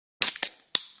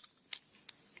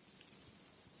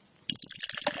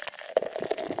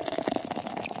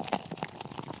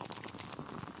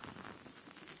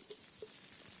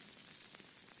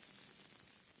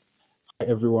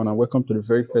everyone, and welcome to the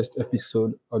very first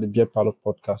episode of the Beer Parlor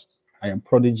podcast. I am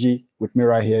Prodigy. With me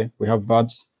right here, we have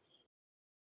Bads.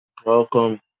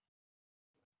 Welcome.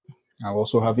 I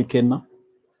also have Ikenna.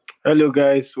 Hello,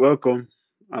 guys. Welcome.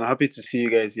 I'm happy to see you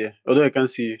guys here. Although I can't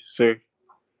see you, sorry.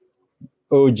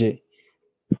 OJ.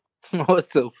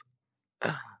 What's up?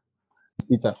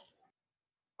 Peter.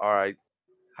 All right.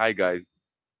 Hi, guys.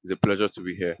 It's a pleasure to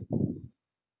be here.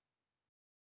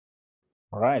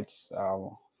 All right.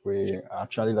 We are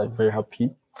actually very happy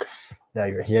that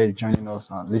you're here joining us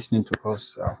and listening to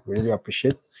us. We really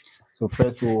appreciate. So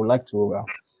first, we would like to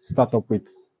start up with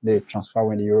the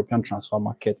transfer in the European transfer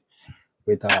market,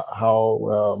 with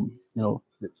how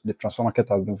the transfer market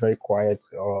has been very quiet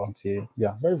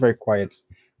very quiet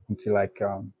until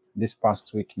this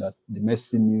past week that the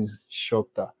Messi news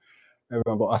shocked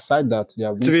everyone. But aside that, there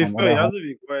have To been be some fair, it other. hasn't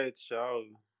been quiet, Shao.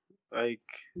 Like,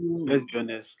 let's be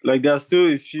honest. Like, there are still a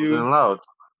Being few loud.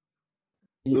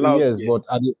 loud. Yes, Yeah. but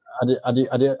at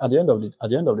the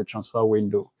end of the transfer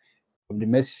window, the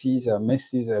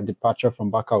Messi's departure from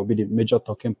Barca will be the major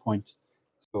talking point.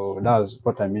 So that's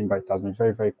what I mean by it has been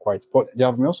very, very quiet. But there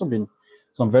have also been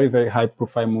some very, very high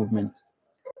profile movement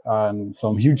and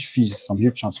some huge fees, some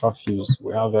huge transfer fees.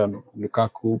 We have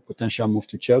Lukaku potential move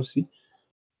to Chelsea,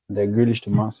 the Grealish to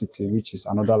Man City, which is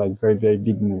another very, very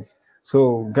big move.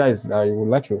 So guys, I would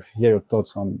like to hear your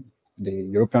thoughts on the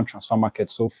European transfer market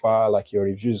so far, like your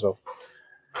reviews of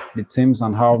the teams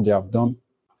and how they have done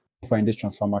so far in this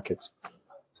transfer market.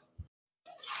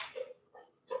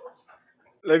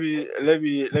 Let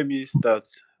me start.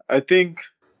 I think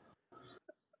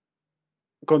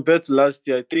compared to last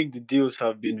year, I think the deals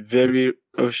have been very,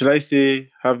 or should I say,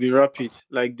 have been rapid.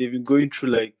 Like they've been going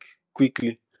through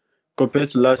quickly compared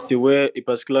to last year, where a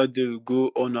particular deal will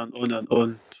go on and on and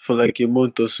on for like a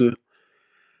month or so.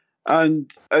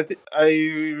 And I think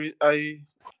I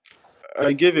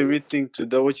gave a rating to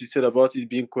that what you said about it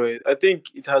being quiet. I think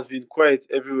it has been quiet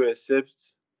everywhere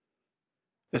except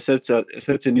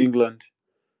in England.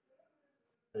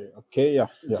 Okay, yeah,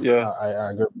 Yeah.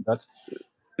 I agree with that.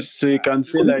 So you can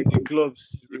say the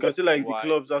Why?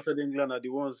 clubs outside England are the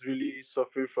ones really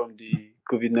suffering from the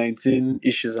COVID-19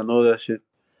 issues and all that shit.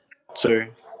 Sorry.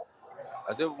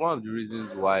 I think one of the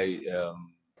reasons why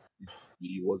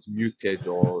it was muted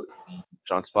or the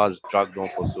transfers dragged on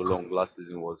for so long last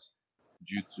season was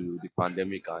due to the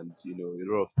pandemic, and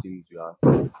a lot of teams are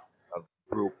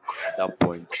broke at that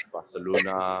point.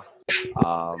 Barcelona,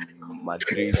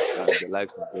 Madrid, and the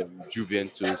likes of them,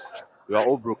 Juventus, we were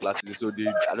all broke last season.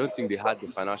 So I don't think they had the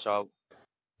financial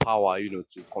power,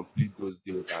 to complete those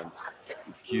deals, and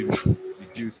the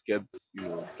deals kept,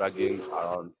 dragging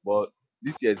around. But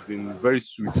this year has been very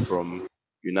sweet from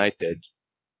United.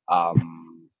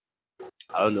 Um,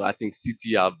 I don't know. I think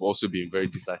City have also been very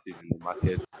decisive in the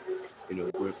market,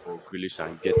 going for Grealish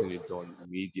and getting it done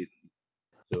immediately.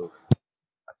 So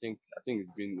I think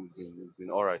it's been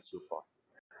all right so far.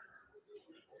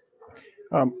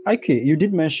 Ike, you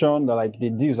did mention that the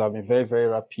deals have been very, very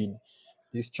rapid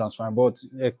this transfer, but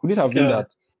could it have been Yeah.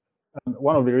 that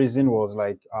one of the reasons was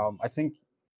I think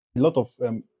a lot of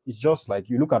it's just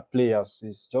you look at players,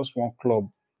 it's just one club,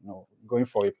 going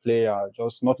for a player,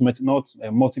 just not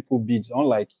multiple bids,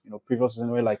 unlike previous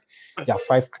season where there are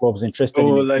five clubs interested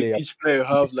Oh, in a like player. each player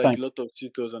have This like time, a lot of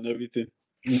tutos and everything.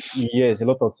 yes, a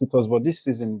lot of suitors, but this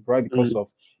season, right, because of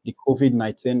the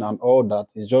COVID-19 and all that,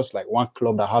 it's just one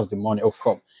club that has the money. Oh,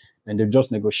 come, and they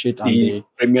just negotiate, and The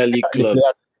Premier League the clubs.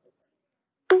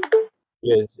 player,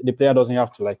 yes, the player doesn't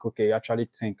have to okay, actually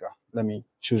think, let me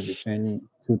choose between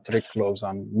two, three clubs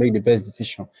and make the best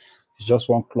decision. It's just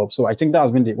one club. So I think that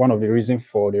has been one of the reasons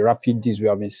for the rapid deals we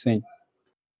have been seeing.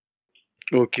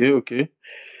 Okay.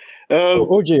 So Um,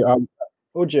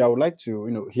 OJ, I would like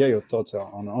to hear your thoughts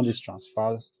on all these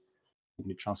transfers,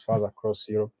 the transfers across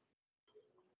Europe.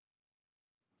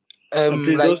 and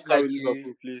please don't Like start with you.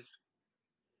 Liverpool, please.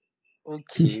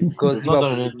 Okay, because We've not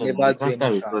done Liverpool anything. never You do can't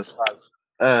any start with us.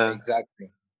 transfers. Uh,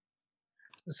 Exactly.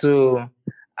 So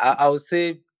I would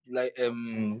say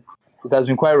it has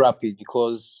been quite rapid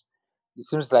because it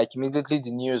seems like immediately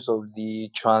the news of the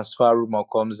transfer rumor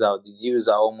comes out, the deals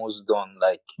are almost done.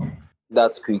 Like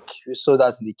that quick. We saw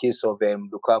that in the case of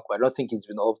Lukaku. I don't think it's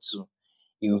been up to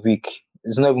a week.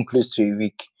 It's not even close to a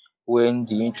week when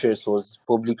the interest was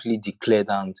publicly declared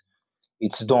and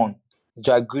it's done.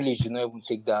 Jack Grealish did not even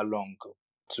take that long,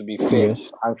 to be fair.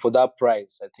 Yes. And for that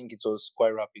price, I think it was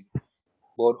quite rapid.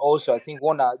 But also, I think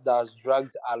one that has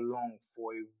dragged along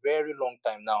for a very long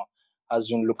time now has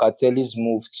been Locatelli's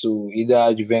move to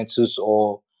either Juventus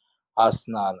or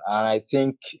Arsenal, and I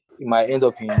think it might end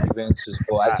up in Juventus,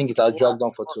 but I think it has dragged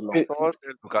on for too long. Someone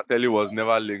said Locatelli was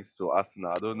never linked to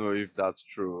Arsenal. I don't know if that's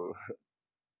true.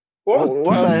 What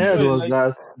I heard sorry, was like,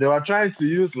 that they were trying to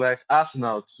use like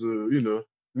Arsenal to,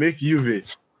 make Juve,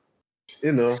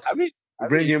 I mean,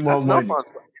 bring in it's more Arsenal money.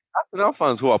 fans. It's Arsenal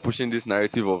fans who are pushing this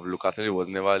narrative of Locatelli was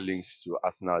never linked to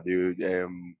Arsenal.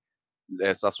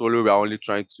 Sassuolo were only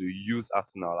trying to use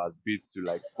Arsenal as bait to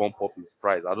like bump up his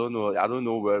price. I don't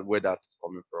know where that's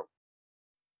coming from.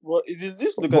 what is it?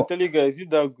 This But Locatelli guy, is it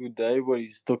that good that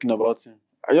everybody's talking about him?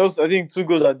 I think 2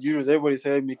 goals at Euros. Everybody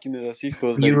started making it as if it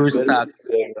was like the best Eurostats.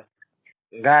 player.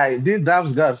 Guy, did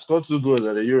Damsgaard score 2 goals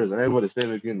at the Euros and everybody still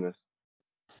making this?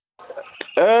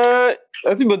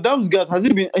 I think, but Damsgaard has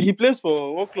he been? He plays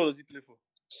for what club does he play for?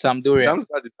 Sampdoria.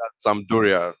 Damsgaard is at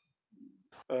Sampdoria.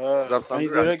 And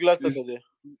he's a regular starter there.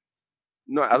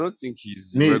 No, I don't think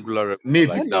he's Maybe. regular Maybe.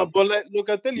 like And now, that. but like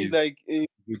Locatelli is He's like a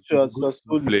Good sure as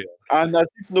Sassuolo. player. And as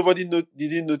if nobody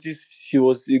didn't notice he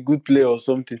was a good player or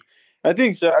something. I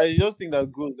just think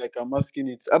that goes like I'm asking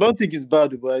it. I don't think it's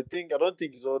bad, but I don't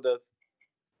think it's all that.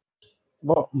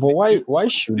 but why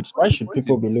should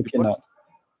people be looking at?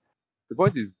 The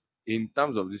point is, in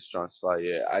terms of this transfer,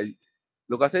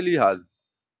 Locatelli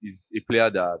is a player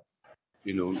that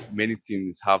many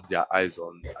teams have their eyes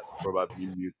on, probably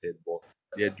muted, but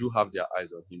they do have their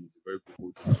eyes on him. He's a very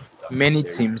good coach. Many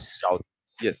There is teams. no doubt.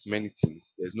 Yes, many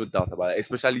teams. There's no doubt about it.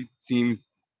 Especially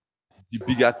the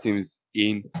bigger teams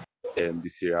in the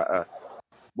Serie A.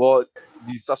 But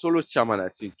the Sassuolo chairman, I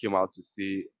think, came out to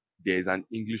say there is an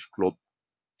English club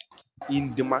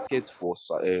in the market for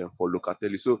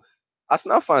Locatelli. So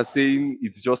Arsenal fans saying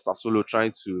it's just Sassuolo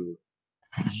trying to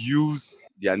use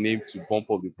their name to bump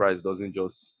up the price doesn't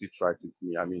just sit right with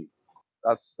me. I mean,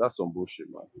 that's some bullshit,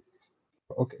 man.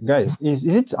 Okay, guys, is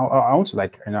it? I want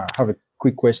to have a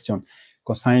quick question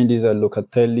concerning this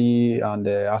Locatelli and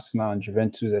Arsenal and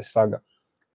Juventus saga.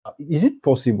 Is it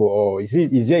possible, or is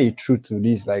there a truth to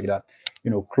this, like that?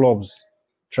 Clubs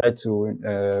try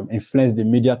to influence the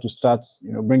media to start,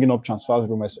 bringing up transfer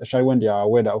rumors, especially when they are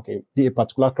aware that a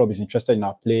particular club is interested in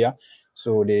a player,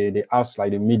 so they ask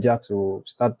like the media to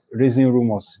start raising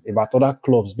rumors about other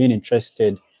clubs being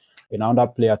interested in another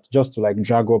player just to like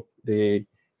drag up the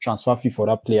transfer fee for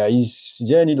that player. Is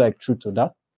there any like truth to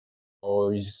that,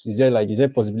 or is there a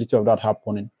possibility of that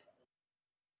happening?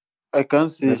 I can't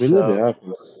say. I believe it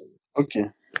happens. Okay.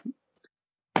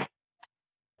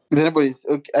 Is anybody's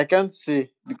okay? I can't say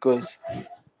because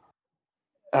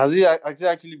has it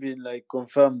actually been like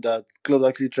confirmed that club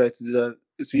actually tried to do that,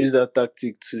 to use that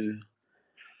tactic to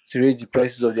raise the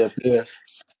prices of their players?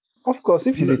 Of course,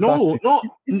 if it's a No, tactic,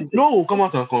 no, will come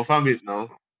out and confirm it now.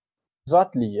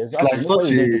 exactly. like Nobody's such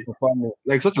going a- to confirm it.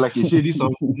 Like such like a shady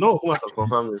something. No, will come out and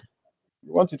confirm it.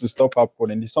 You want it to stop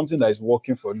happening. It's something that is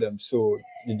working for them, so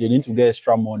they need to get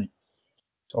extra money.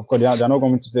 So of course, they're not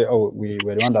going to say, "Oh, we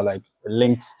were the one that like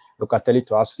linked Locatelli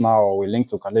to Arsenal, or we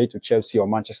linked Locatelli to Chelsea or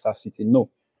Manchester City." No,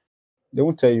 they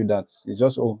won't tell you that. It's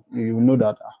just, you know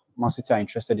that Man City are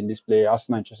interested in this player,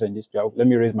 Arsenal are interested in this player. Let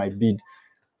me raise my bid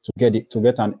to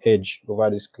get an edge over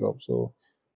this club. So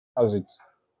that's it.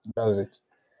 That's it.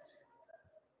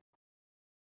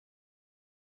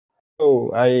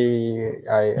 So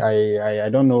I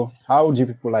don't know. How do you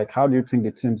think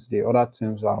the other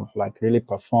teams have like really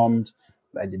performed,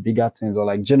 like the bigger teams, or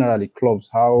like generally clubs?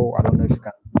 How, I don't know if you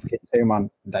can get him and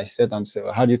dissect and say,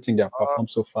 how do you think they have performed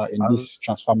so far in this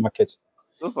transfer market?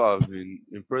 So far, I've been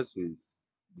impressed with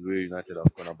the way United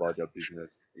have gone about their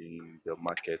business in the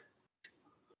market.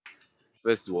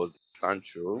 First was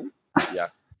Sancho. Yeah,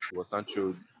 it was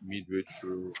Sancho midway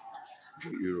through the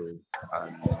Euros,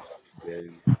 and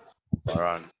then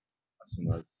Varane as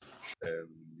soon as the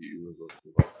Euros was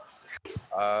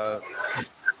over.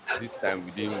 This time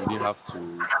we didn't have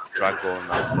to drag on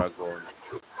for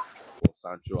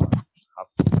Sancho and have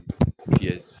to use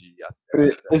PSG as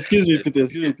Excuse me,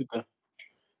 Peter.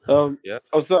 Yeah.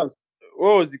 Osas,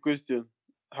 what was the question?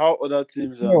 How other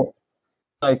teams are? No,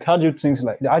 like how do you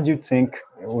think?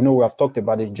 We have talked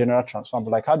about the general transfer,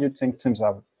 but like how do you think teams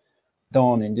have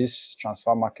done in this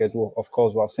transfer market? Well, of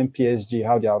course, we have seen PSG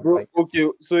how they have Bro, like. okay,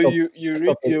 so Okay.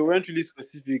 you went really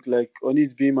specific, like on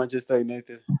it being Manchester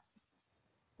United.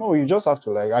 No, you just have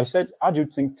to like. I said, how do you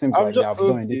think teams I'm like they just have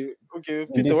done in this? okay, in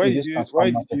Peter. this- Why in did this you? transfer Why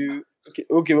did market? you?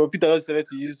 Okay, but Peter decided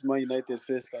to use Man United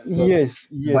first and start. Yes,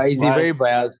 But he's a Why? very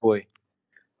biased boy.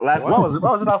 Like what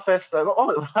was it that first time?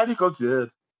 How did you come to your head?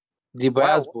 The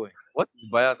biased boy. What is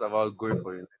bias about going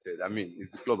for United? I mean,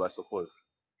 it's the club, I suppose.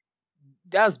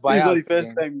 That's This is not the biased. first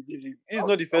then. time he did it. This is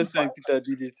not the first time Peter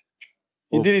did it.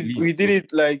 He Oh, did it. We please. did it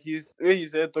like he's when he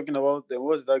said talking about them.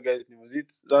 What's that guy's name? Was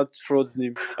it that fraud's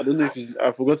name? I don't know if he's.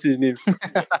 I forgot his name.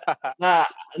 Nah,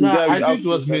 The guy I with think it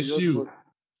Afro was that just Monsieur. fraud.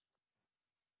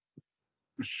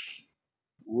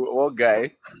 What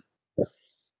guy?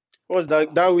 What's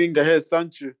that winger here,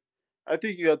 Sancho? I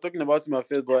think you are talking about him at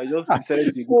first, but I just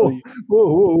decided to ignore Whoa,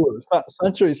 you. whoa.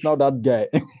 Sancho is now that guy.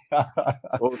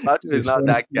 Oh, Sancho He's is a now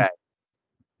that friend. guy.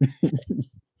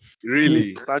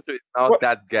 Really, Sancho is now What?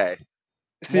 that guy.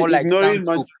 See, More like ignoring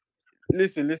Sancho.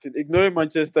 Listen. Ignoring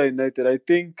Manchester United, I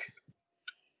think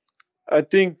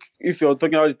if you're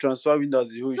talking about the transfer window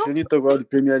as a whole, you should only talk about the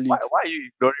Premier Why, League. why are you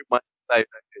ignoring Manchester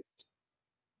United?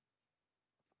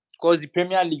 Because the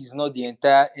Premier League is not the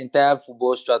entire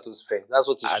football stratosphere. That's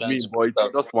what he's I trying mean, to but it's point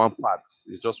out. just one part.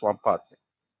 It's just one part.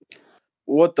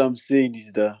 What I'm saying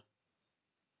is that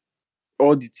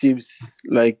all the teams,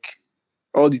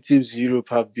 all the teams in Europe,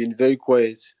 have been very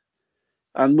quiet,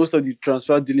 and most of the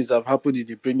transfer dealings have happened in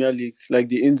the Premier League. Like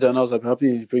the ins and outs have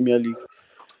happened in the Premier League.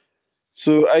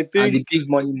 So I And the think, big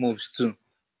money moves too.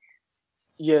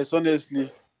 yes,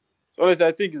 honestly, I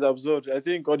think it's absurd. I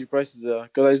think all the prices are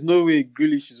because there's no way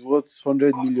Grealish is worth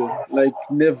 100 million. Like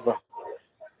never.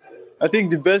 I think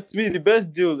the best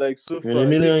deal like so In far, a I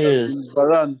think million has years. been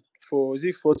Varane for is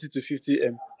it 40 to 50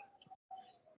 m.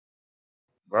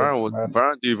 Varane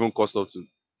didn't even cost up to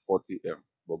 40 m.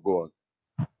 But go on.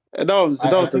 And that was I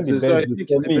think the so I best deal think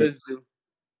for it's the me, best deal.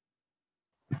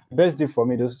 best deal for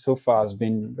me so far has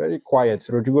been very quiet.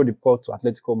 Rodrigo de Paul to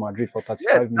Atletico Madrid for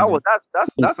 35 Yes, million. that's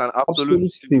an absolute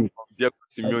Absolute steal steal. from Diego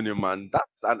Simeone, man.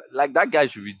 Like that guy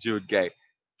should be jailed, guy.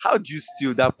 How do you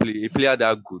steal a player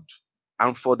that good,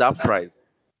 and for that price?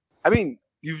 I mean,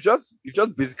 you've just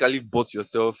basically bought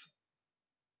yourself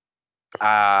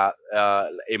a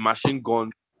machine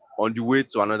gun on the way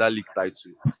to another league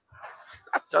title.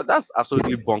 That's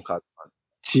absolutely bonkers, man.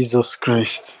 Jesus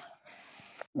Christ.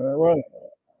 Well,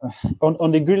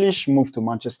 on the Grealish move to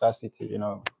Manchester City,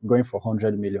 going for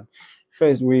 100 million.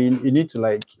 First, we need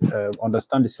to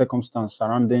understand the circumstance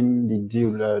surrounding the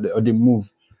deal or the move.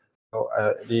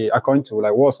 According to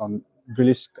what's on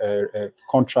Grealish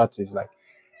contract is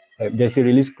there's a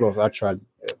release clause actually,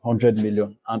 100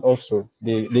 million, and also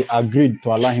they agreed to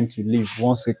allow him to leave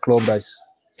once a club that's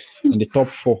in the top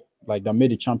four, like that made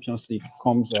the Champions League,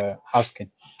 comes asking.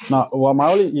 Now, well,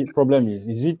 my only problem is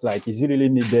it really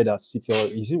needed at City, or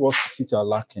is it what City are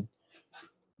lacking?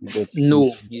 No,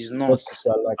 he's What not. City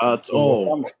are lacking. At So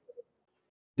all.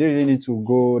 they really need to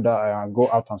go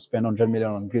out and spend 100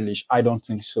 million on Grealish? I don't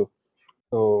think so.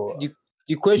 So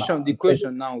The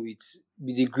question now with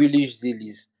the Grealish deal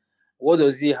is, what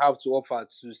does he have to offer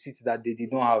to City that they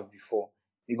did not have before?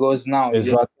 Because now,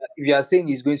 exactly. if you are saying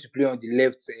he's going to play on the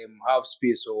left half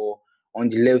space or on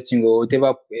the left wing or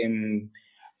whatever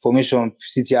formation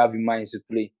City have in mind to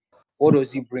play, what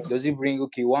does he bring? Does he bring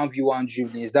 1v1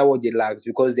 dribbling? Is that what they lack?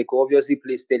 Because they could obviously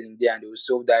play Sterling there and they will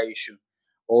solve that issue.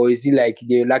 Or is it like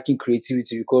they're lacking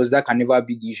creativity? Because that can never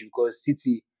be the issue. Because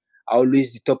City are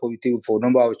always the top of the table for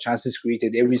number of chances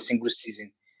created every single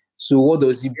season. So what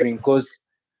does he bring? Because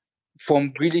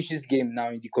from Grealish's game now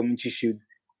in the Community Shield,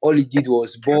 all he did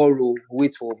was borrow,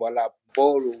 wait for overlap,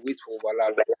 borrow, wait for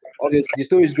overlap. Obviously, the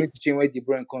story is going to change when De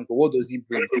Bruyne comes, but what does he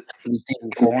bring to the table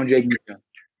for 100 million?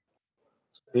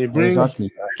 He brings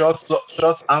Exactly.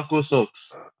 short ankle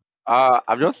socks.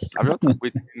 I'm just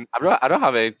waiting. I don't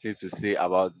have anything to say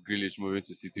about Grealish moving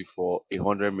to City for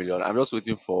 100 million. I'm just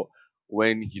waiting for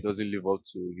when he doesn't live up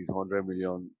to his 100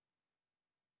 million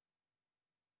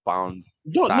pounds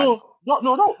tag.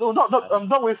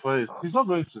 Don't wait for it. He's not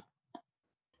going to.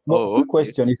 But Oh, quick okay.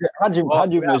 question is, how do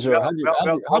you measure?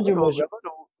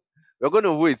 We're going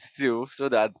to wait still so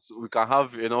that we can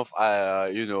have enough,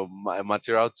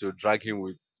 material to drag him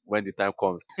with when the time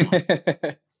comes.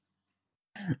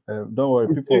 Don't worry,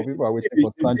 people are waiting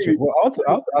for Sancho. Well, I want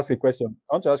to ask a question.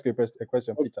 I want to ask you a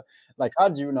question, Peter. Like, how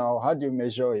do you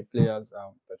measure a player's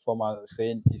performance?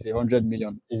 Saying it's 100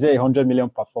 million. Is there 100 million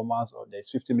performance or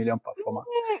there's 50 million performance?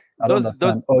 I don't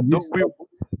understand. Or do you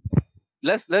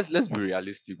let's be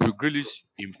realistic. Will Grealish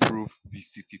improve the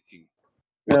City team?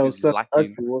 Yeah, What I is was lacking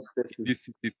that's the worst question. in this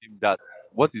City team?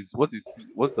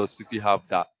 What does City have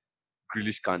that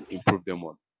Grealish can improve them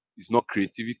on? It's not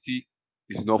creativity.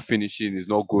 It's not finishing. It's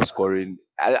not goal scoring.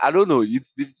 I don't know.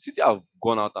 It's the City have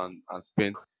gone out and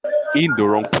spent in the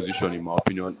wrong position, in my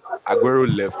opinion.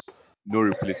 Aguero left, no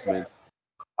replacement.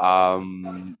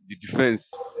 The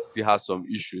defense still has some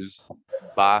issues.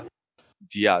 Bar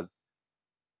Diaz,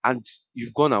 and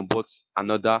you've gone and bought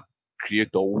another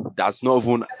creator that's not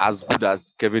even as good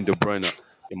as Kevin De Bruyne,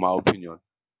 in my opinion.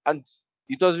 And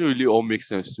it doesn't really all make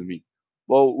sense to me.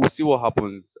 Well, we'll see what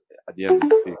happens at the end of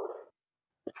the day.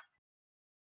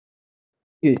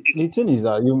 Okay, the thing is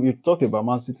that you talk about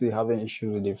Man City having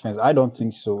issues with defense. I don't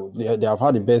think so. They have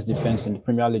had the best defense in the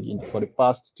Premier League for the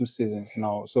past 2 seasons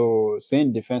now. So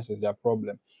saying defense is their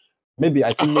problem. Maybe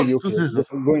I think maybe Two okay seasons.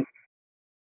 going.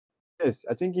 Yes,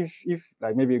 I think if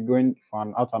like maybe going for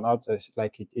an out and out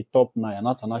like a top nine, an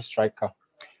out and out striker,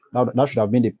 that should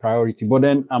have been the priority. But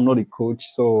then I'm not a coach,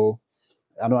 so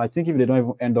I don't. I think if they don't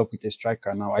even end up with a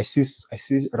striker now, I see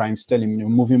Raheem Sterling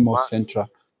moving more central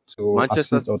to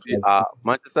Manchester assist or City are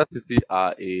Manchester City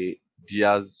are a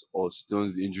Diaz or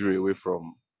Stones injury away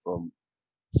from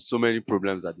so many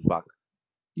problems at the back.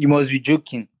 You must be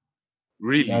joking.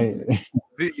 Really, I,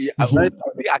 the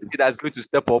Ake that's going to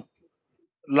step up.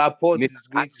 Laporte Nathan is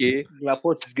going Ake.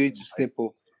 to step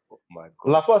up. Oh my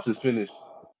god! Laporte is finished.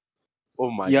 Oh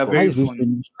my You are god! how very is it funny.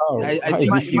 finished? How? I How is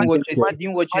think it you finished?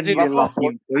 didn't watch any Imagine Lens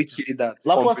Laporte game for you to say Ake's that.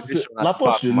 combination at the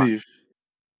Laporte back, should man. leave.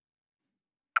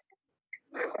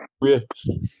 Yeah.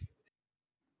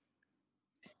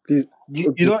 Please,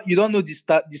 You don't know the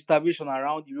starvation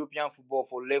around European football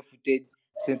for left-footed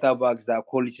centre backs that are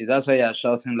quality. That's why you are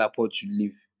shouting Laporte should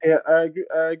leave. yeah, I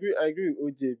agree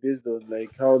with OJ based on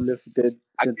like how left-footed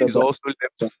Ake centre is back.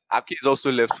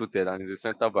 also left-footed and he's a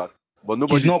centre back, but He's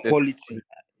nobody's not tested. quality.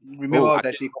 Remember what I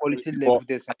Ake say, is not quality quality, but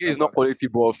left-footed Ake centre is not back. quality,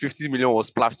 but 50 million was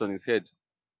splashed on his head.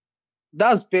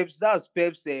 That's Pep's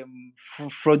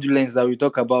fraudulence that we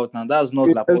talk about now. That's not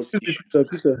Laporte's Excuse issue. me,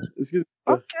 Peter. Excuse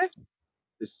me, Peter. Okay.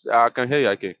 I can hear you,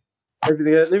 Ake.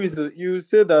 Everything. Let me say. You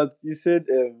said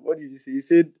what did you say? You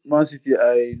said Man City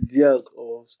are in Diaz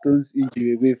or Stones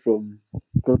injury away from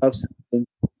collapse.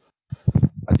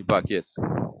 At the back, yes.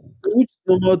 Which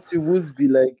normal team would be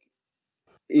like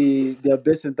their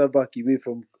best centre back away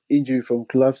from injury from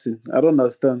collapsing? I don't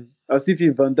understand. As if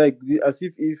Van Dijk, as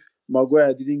if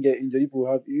Maguire didn't get injured, people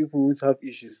won't have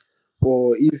issues,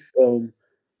 or if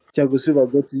Thiago Silva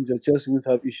got injured, Chelsea won't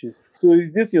have issues. So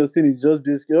is this you're saying is just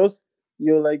basically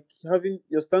you're like having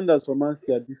your standards for Man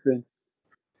City are different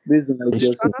based on like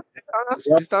your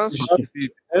The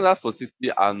standards for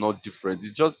City are not different.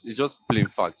 It's just plain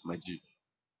facts, my G.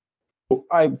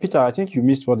 Peter, I think you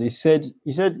missed what he said.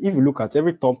 He said if you look at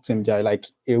every top team, they are like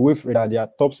away from their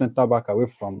top centre back away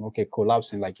from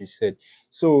collapsing, like you said.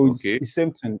 So it's Okay. the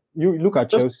same thing. You look at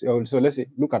Chelsea. So let's say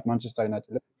look at Manchester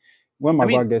United. When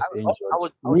Maguire gets injured,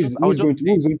 who's going to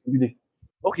be the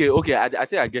Okay. I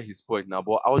think I get his point now,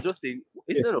 but I was just saying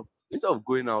instead of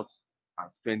going out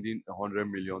and spending 100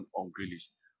 million on Grealish,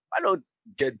 why not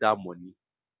get that money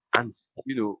and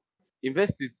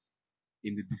invest it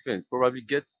in the defense? Probably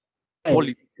get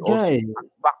quality also guy?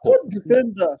 back up. what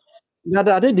defender?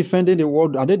 Are they defending the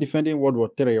world? Are they defending World War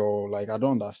III or like I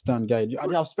don't understand, guy? They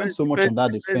have spent so much on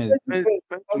that defense. Defense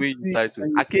win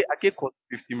title. Ake cost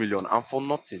 50 million and for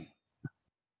nothing.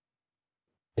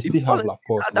 They still have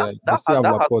Laporte. That They still have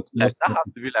has Laporte.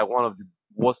 to be like one of the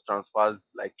worst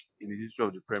transfers like in the history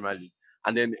of the Premier League.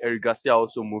 And then Eric Garcia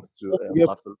also moved to Yep.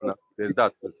 Barcelona. There's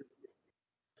that.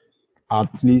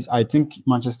 At least I think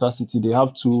Manchester City they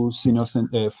have 4 senior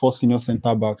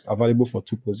centre backs available for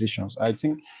 2 positions. I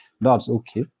think that's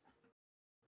okay.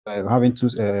 Having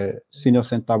 2 senior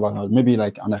centre backs, maybe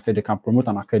like they can promote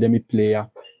an academy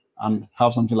player and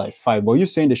have something like 5. But you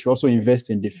saying they should also invest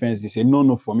in defense? They say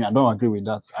no for me. I don't agree with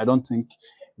that. I don't think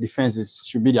defense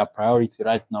should be their priority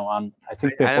right now. And I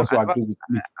think Pep also agree with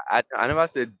me. I never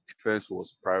said defense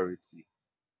was priority.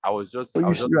 I was just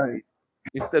Right.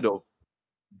 instead of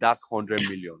that 100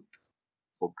 million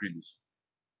for Grealish,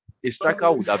 a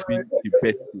striker would have been the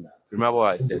best thing. Remember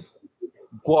what I said?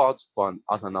 Go out for an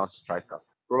out-and-out striker.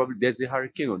 Probably there's a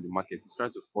hurricane on the market. He's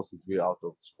trying to force his way out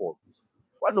of sport.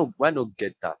 Why not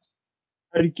get that?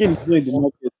 Harry Kane is not in the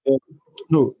market.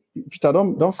 No, Peter,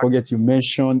 don't forget you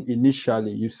mentioned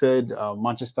initially. You said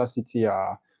Manchester City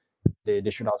they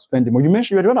should have spent the money. You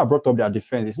mentioned you're the one that brought up their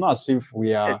defense. It's not as if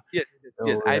we are.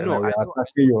 Yes, I know. We are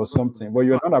attacking you or something, but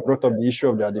you're the one that brought up the issue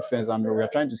of their defense, and we are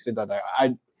trying to say that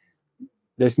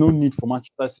there's no need for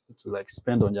Manchester City to like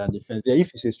spend on their defense. Yeah, if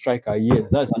it's a striker, yes,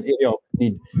 that's an area of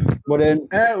need. But then,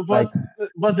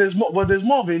 But there's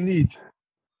more of a need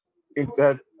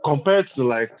compared to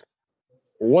like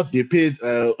what they paid,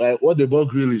 what they bought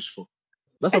Grealish for.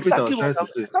 That's what Peter was trying to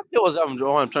say. Exactly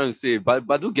what I'm trying to say.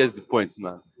 But who gets the point,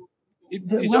 man?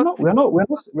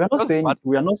 we're not saying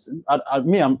we are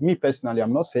not. Me personally,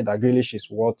 I'm not saying that Grealish is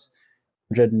worth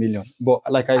 100 million. But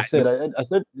like I said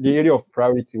the area of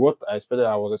priority. What I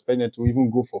was expecting to even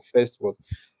go for first was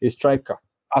a striker.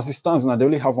 As it stands now, they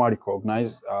only have one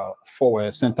recognized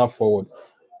center forward,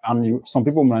 and some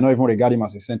people might not even regard him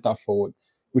as a center forward,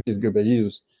 which is Gabriel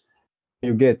Jesus.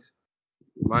 You get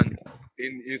Man,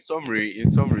 in summary,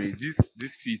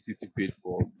 this fee City paid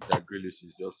for Jack Grealish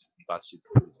is just batshit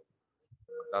crazy.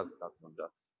 That's that on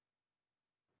that.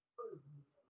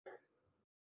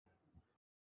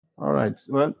 All right.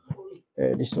 Well,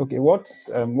 it's okay. What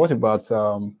about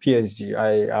PSG?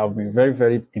 I have been very,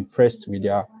 very impressed with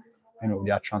their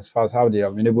transfers, how they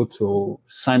have been able to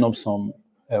sign up some.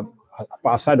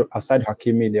 Aside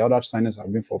Hakimi, the other signings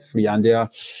have been for free, and the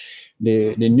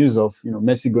news of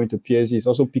Messi going to PSG is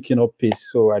also picking up pace.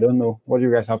 So I don't know what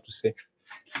you guys have to say.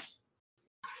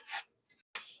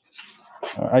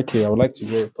 I would like to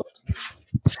hear your thoughts.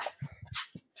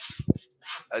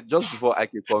 Just before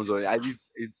Ike comes on,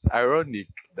 it's ironic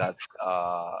that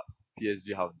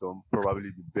PSG have done probably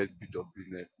the best bit of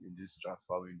business in this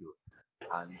transfer window,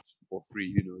 and for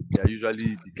free. They are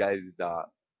usually the guys that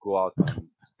go out and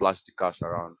splash the cash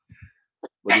around,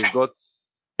 but they've got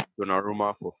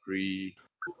Donnarumma for free,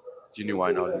 Gini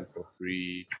Wijnaldum for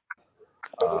free,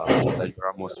 Sergio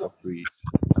Ramos for free,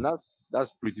 and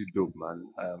that's pretty dope, man.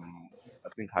 I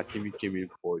think Hakimi came in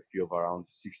for a fee of around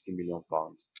 £60 million.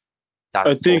 I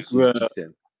That's think also we're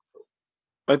decent.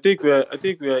 I think we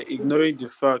are ignoring the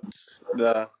fact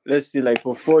that, let's say, like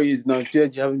for 4 years now,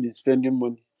 PSG haven't been spending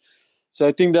money. So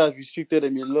I think that has restricted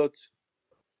them a lot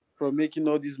from making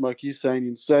all these marquee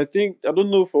signings. So I don't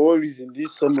know for what reason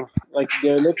this summer, like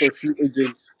there are a lot of free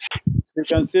agents. So you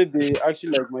can say they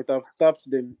actually might have tapped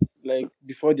them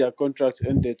before their contracts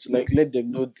ended to let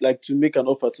them know, to make an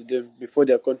offer to them before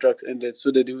their contracts ended,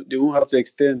 so that they won't have to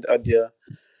extend at their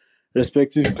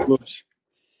respective clubs.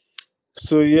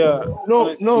 So yeah,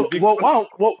 honestly,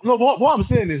 What I'm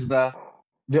saying is that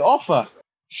the offer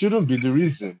shouldn't be the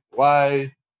reason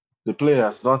why the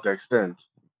players don't extend.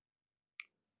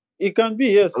 It can be,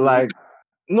 yes.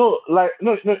 No. I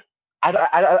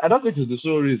don't think it's the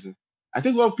sole reason. I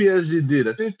think what PSG did,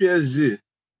 PSG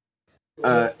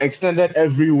extended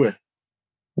everywhere,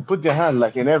 put their hand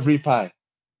in every pie,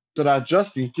 so that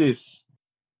just in case,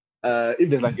 if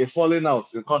there's a falling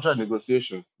out in contract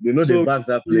negotiations, they know they back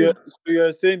that player. So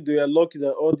you're saying they are lucky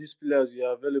that all these players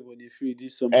were available in the free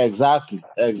this summer. Exactly.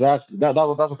 That's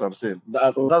what I'm saying.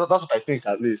 That's what I think,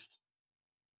 at least.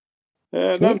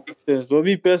 That makes sense. But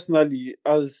me personally,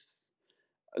 as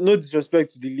no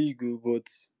disrespect to the league, but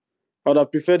I would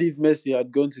have preferred if Messi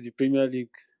had gone to the Premier League.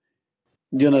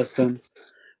 Do you understand?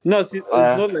 No, see,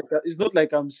 it's not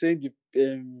like I'm saying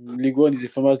the League One is a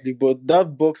farmers league, but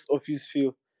that box office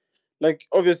feel,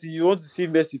 obviously you want to see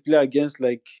Messi play against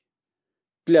the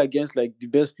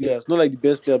best players, not like the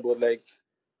best player, but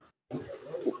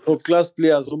top class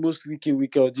players almost week in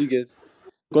week out. Do you get?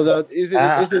 Because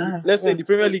let's say in the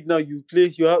Premier League now you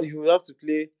have to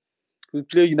play. We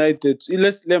play United.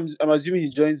 I'm assuming he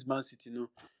joins Man City now.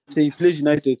 So he plays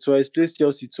United twice, plays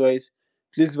Chelsea twice,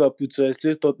 plays Liverpool twice,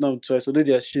 plays Tottenham twice. Although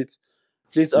they are shit,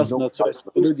 plays Arsenal twice.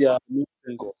 Although they are no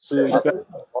friends. So you can.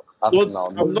 I'm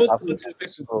not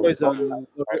disrespect to Boys and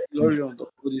Lorient or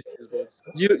all these things, but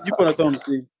you understand what I'm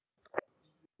saying?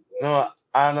 No,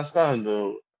 I understand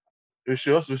though. We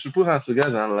should put hands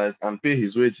together and pay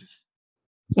his wages.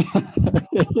 That's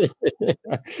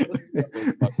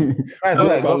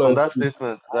what I got from that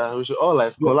statement. That we should all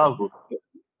collabo.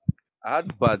 I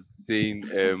had bad saying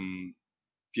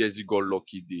PSG got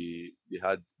lucky they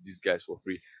had these guys for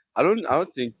free. I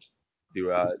don't think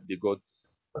they got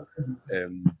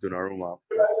Donnarumma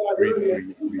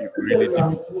really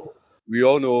deep. We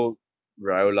all know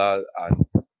Raiola and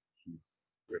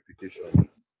his reputation,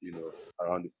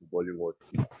 around the footballing world.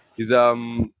 He's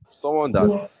someone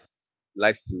that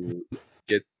likes to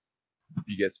get the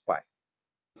biggest pie.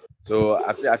 So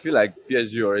I feel like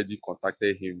PSG already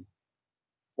contacted him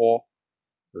for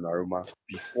Donnarumma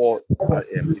before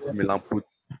Milan put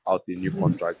out a new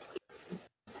contract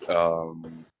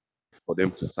for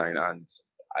them to sign, and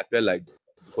I felt like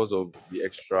because of the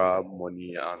extra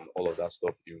money and all of that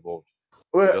stuff involved,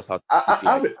 they just had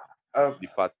to the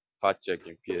fat check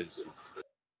in PSG.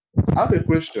 I have a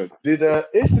question. Did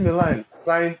AC Milan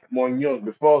sign Moignon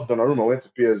before Donnarumma went to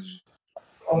PSG?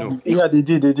 No. Yeah, they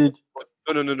did.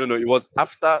 No. It was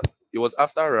after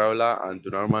Raiola and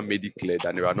Donnarumma made it clear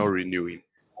that they were not renewing,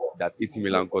 that AC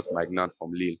Milan got Maignan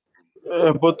from Lille.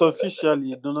 But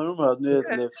officially, Donnarumma had not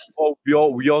yet left. Oh,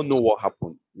 we all know what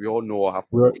happened. I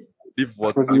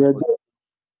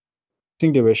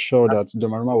think they were sure that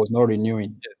Donnarumma was not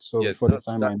renewing, before they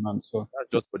signed Maignan. So that's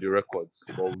just for the records,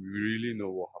 but we really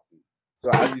know what happened. So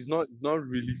it's not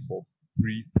really for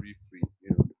free.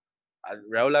 And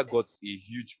Raiola got a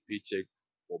huge paycheck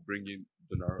for bringing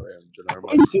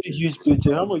Donnarumma. It's a huge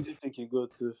paycheck. How much do you think he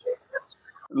got?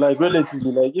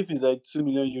 Relatively, if it's €2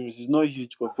 million, it's not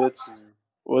huge compared to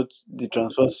what the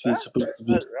transfer fee is supposed to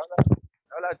be.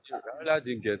 Raiola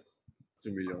didn't get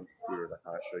 2 million euros. I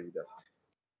can assure you that.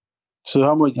 So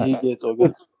how much did he Uh, get, Oga?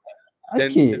 Wait,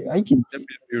 10, okay, 10, I can. 10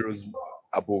 million euros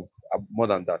above, more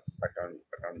than that. I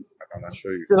can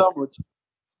assure you. Still how much?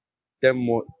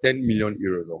 10 million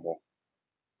euros or more.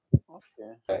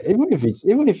 Okay. Even if it's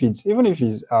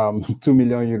 2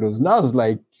 million euros,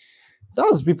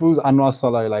 that's people's annual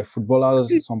salary, like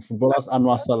footballers, some footballers'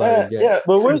 annual salary there. Yeah,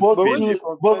 But when but but when you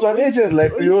but compare to an agent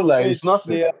like when you Riola, compare it it's to nothing.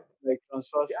 player like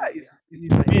transfer Yeah, fees, it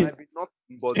it's might big. be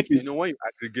nothing, but you know when you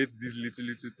aggregate these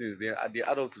little things, they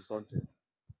add up to something.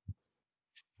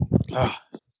 Ah,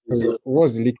 So Jesus.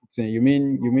 what's the little thing? You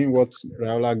mean what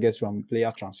Raiola gets from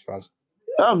player transfers?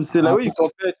 I'm saying like Uh, when you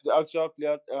compare it to the actual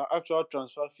player, actual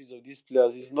transfer fees of these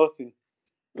players, it's nothing.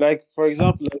 Like for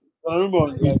example, like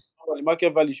Donnarumma, like it's the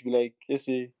market value should be like let's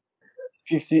say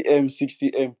 50 m,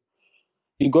 60 m.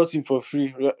 He got him for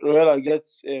free. Royal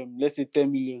gets let's say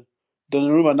 10 million.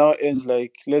 Donnarumma now earns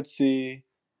like let's say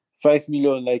 5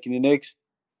 million like in the next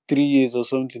 3 years or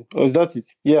something. Or is that it?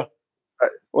 Yeah.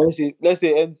 Or let's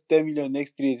say earns 10 million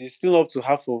next 3 years. It's still up to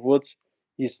half of what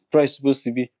his price supposed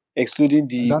to be, excluding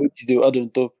the that wages they will add on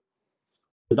top.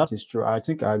 that is true. I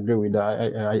think I agree with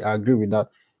that. I agree with that.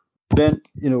 Then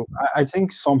I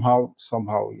think somehow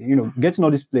getting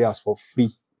all these players for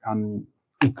free and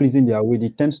increasing their wage,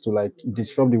 it tends to like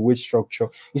disrupt the wage structure.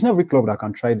 It's not every club that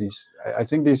can try this. I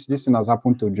think this thing has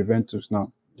happened to Juventus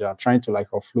now. They are trying to like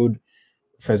offload,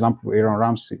 for example, Aaron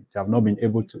Ramsey. They have not been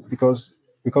able to because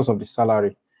of the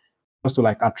salary. Just to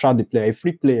like attract the player. A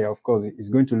free player, of course, is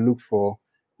going to look for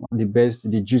the best,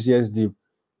 the juiciest deal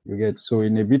you get. So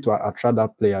in a bit to attract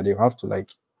that player, they have to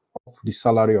like up the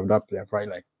salary of that player, probably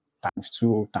like times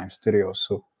two, times three or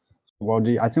so. Well,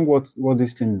 I think what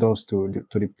this thing does to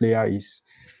the player is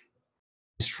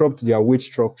disrupt their wage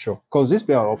structure. Because this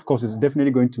player, of course, is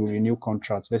definitely going to renew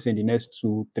contracts. Let's say in the next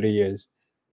 2, 3 years.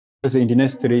 Let's say in the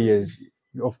next 3 years,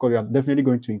 of course, you are definitely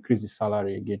going to increase the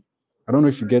salary again. I don't know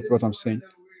if you get what I'm saying.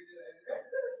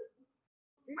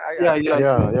 Yeah, I yeah, get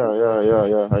yeah.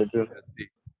 Yeah, I do. your take.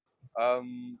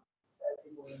 Um,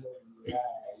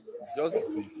 just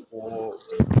before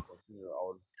we continue,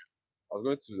 I was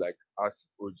going to like ask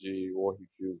OJ what he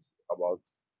feels about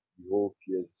the whole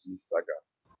PSG saga.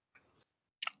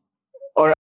 All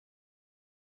right.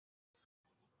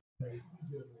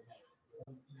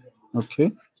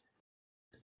 Okay.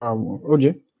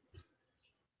 OJ.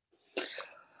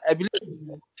 I believe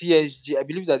PSG. I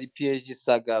believe that the PSG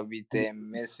saga with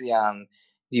Messi and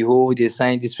the whole they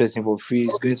signed this person for free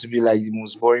is going to be like the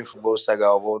most boring football saga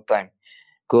of all time.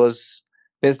 Because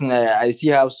personally, I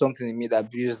still have something in me that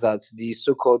believes that the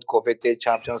so-called coveted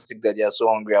Champions League that they are so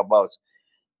hungry about,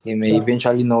 they may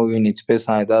eventually not win it.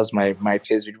 Personally, that's my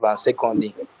first belief. And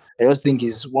secondly, I just think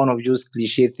it's one of those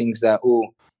cliche things that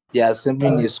they're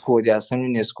assembling a score,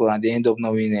 and they end up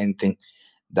not winning anything.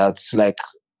 That's like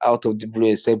out of the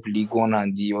blue, except League One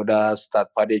and the other start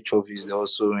party trophies they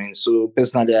also win. So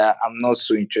personally, I'm not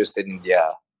so interested in their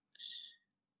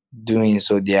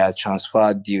their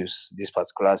transfer deals this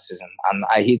particular season, and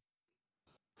I hate.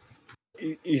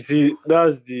 You see,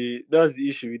 that's the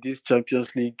issue with this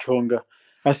Champions League hunger.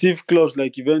 As if clubs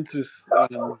like Juventus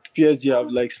and PSG have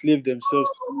like slaved themselves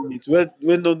to win it.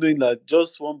 When not knowing that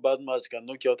just one bad match can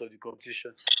knock you out of the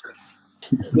competition.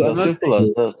 It's So as another simple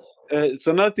as that.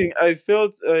 so another thing I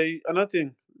felt another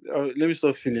thing. Let me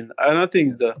stop feeling. Another thing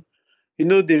is that they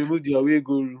removed the away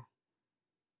goal rule.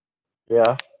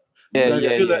 Yeah. Yeah, So I yeah,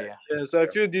 feel yeah, like yeah. so I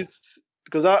feel this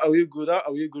because that away goal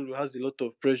rule has a lot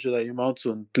of pressure that it mounts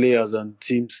on players and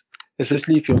teams,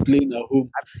 especially if you're playing at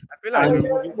home. I feel like And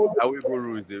removing the away goal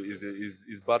rule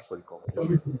is bad for the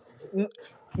competition. mm,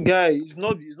 guy, it's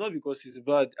not because it's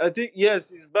bad. I think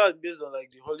yes, it's bad based on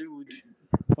like the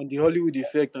Hollywood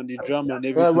effect and the drama and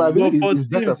Yeah, but I everything. But believe for it's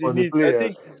better teams for in the it, I players.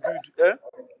 think it's good. Eh?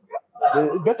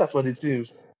 It's better for the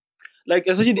teams. Like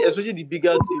especially the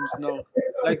bigger teams now.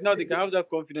 Like now they can have that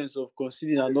confidence of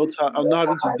conceding and not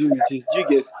having to deal with it. Do you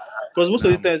get? Because most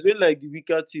of the times when like the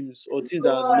weaker teams or teams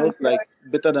that are not like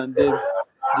better than them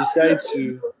decide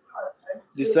to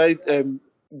decide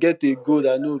get a goal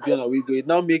that no will be an away goal, it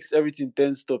now makes everything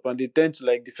tensed up and they tend to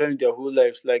like defend their whole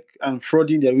lives like and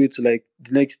frauding their way to like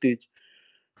the next stage.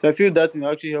 So I feel that will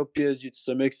actually help PSG to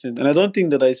some extent. And I don't think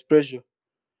that there is pressure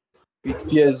with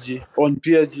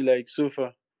PSG like so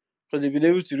far. Because they've been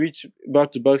able to reach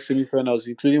back to back semi-finals,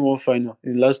 including one final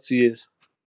in the last 2 years.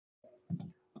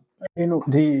 I know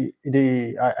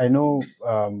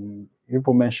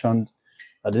people mentioned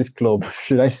that this club,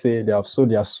 should I say, they are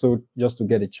sold just to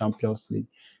get the Champions League.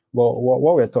 But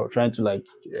what we're trying to like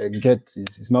get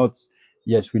is not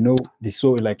yes, we know they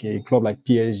saw like a club like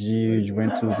PSG,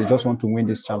 Juventus, they just want to win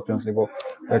this Champions League. But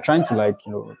we're trying to like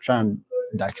try and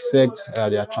dissect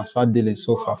their transfer dealings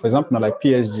so far. For example, now, like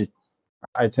PSG,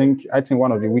 I think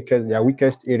one of their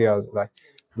weakest areas like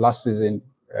last season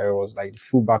was like the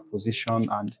fullback position,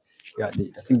 and yeah,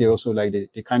 I think they also like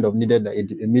they kind of needed like, a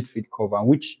midfield cover,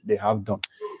 which they have done.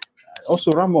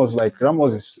 Also, Ramos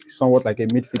is somewhat like a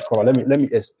midfield cover. Let me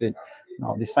explain.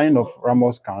 Now, the sign of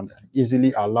Ramos can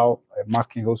easily allow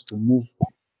Marquinhos to move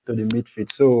to the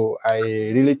midfield. So I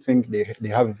really think they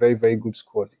have a very very good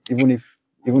squad, even if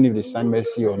they sign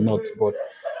Messi or not. But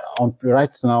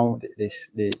right now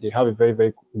they have a very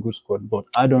very good squad. But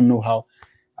I don't know how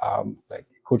like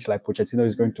coach like Pochettino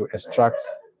is going to extract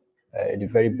the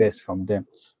very best from them.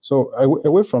 So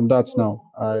away from that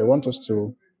now, I want us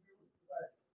to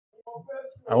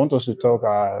talk.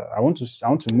 I want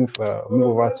to move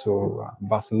over to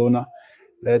Barcelona.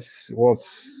 Let's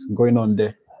what's going on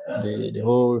there. The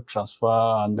whole transfer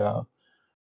and the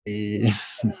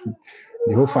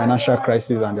the whole financial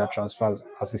crisis and their transfers.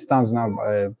 As it stands now,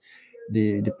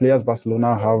 the players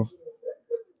Barcelona have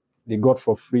they got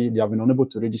for free. They have been unable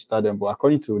to register them, but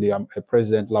according to the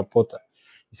president Laporta,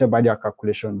 he said by their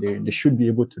calculation they should be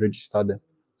able to register them.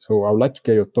 So I would like to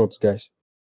get your thoughts, guys.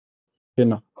 Okay,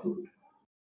 now.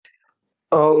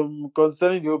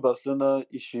 Concerning the whole Barcelona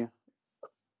issue,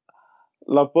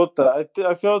 Laporta,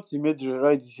 I felt he made the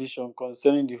right decision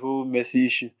concerning the whole Messi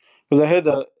issue because I heard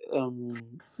that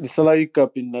the salary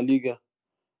cap in La Liga,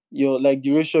 your like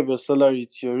the ratio of your salary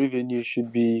to your revenue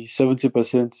should be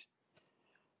 70%.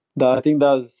 That I think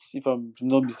that's if I'm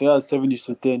not mistaken, that's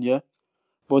 7:10, yeah.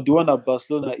 But the one at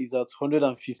Barcelona is at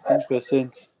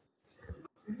 115%. So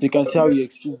you can see how he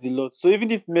exceeds a lot. So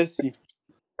even if Messi,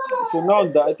 so now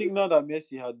that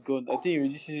Messi had gone, I think he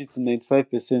reduces it to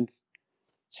 95%.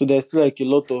 So there's still like a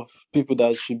lot of people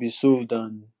that should be sold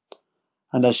and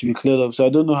that should be cleared up. So I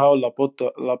don't know how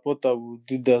Laporta will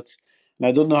do that. And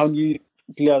I don't know how many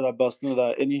players at Barcelona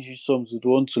that any huge sums would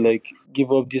want to like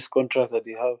give up this contract that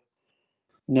they have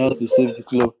in order to save the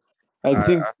club. I I,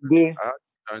 think I, they I heard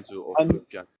they're trying to and offload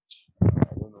Pjanic.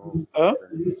 I don't know. uh,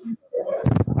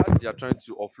 I heard they are trying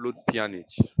to offload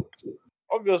Pjanic.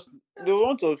 obviously they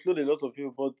want to offload a lot of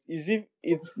people, but is if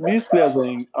it's these players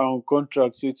are on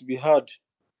contract, so it will be hard.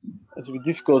 It will be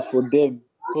difficult for them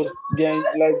because they are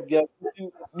they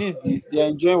are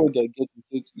enjoying what they are getting.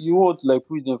 So you want to like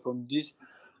push them from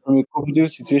a comfortable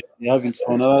situation they have into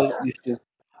another this thing.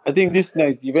 I think this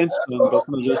night Juventus and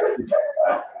Barcelona just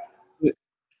played.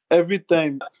 every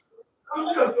time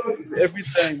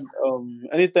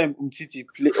anytime Umtiti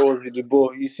play or with the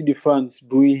ball, you see the fans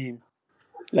booing him.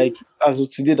 Like as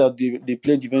of today that they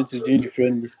played Juventus during the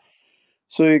friendly.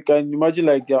 So you can imagine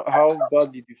like how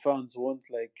badly the fans want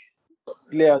like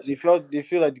players. They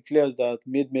feel like the players that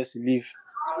made Messi leave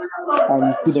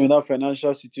and put them in that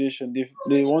financial situation.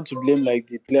 They want to blame like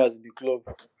the players in the club.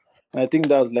 And I think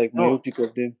that's like No, myopic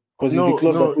of them because it's the no,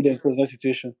 club that no, put themselves in that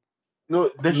situation.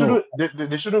 no. They No, shouldn't.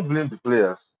 They shouldn't blame the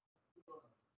players.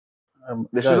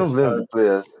 They shouldn't guys, blame the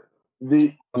players.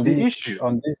 The on the this issue.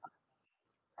 on this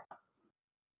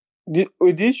The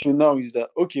issue now is that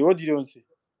okay. What did you want to say?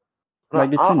 Now,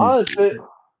 like the thing I is would say.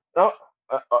 Now,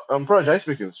 I'm probably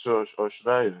speaking. So, or should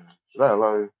I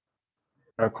allow you?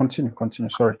 continue.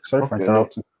 Sorry for Okay, no.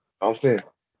 interrupting. I'm saying.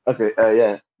 Okay.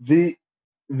 Yeah.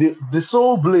 The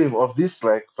sole blame of this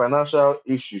like financial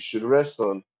issue should rest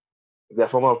on their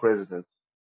former president,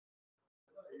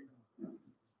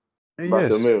 Yes,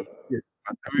 Bartomeu. yes,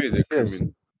 Bartomeu is a yes.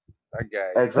 criminal.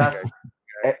 That Exactly.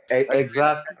 Exactly.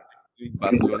 guy,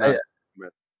 Barcelona. I,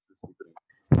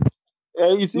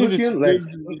 It's easy to Looking like blame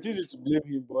him. It's easy to blame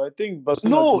him, but I think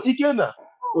Barcelona no, did Ikena.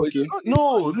 No, it's okay. not.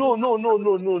 It's not.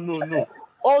 No.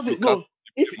 All You the can't no. blame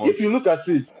him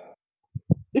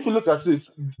If you look at it,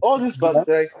 all this Yeah.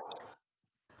 like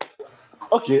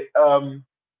okay.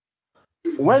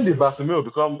 When did Bartomeu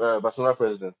become Barcelona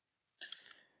president?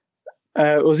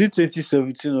 Was it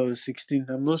 2017 or 16?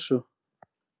 I'm not sure.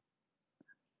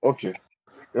 Okay.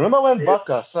 Remember when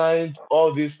Barca signed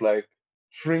all these like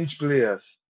fringe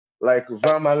players like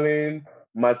Vermaelen,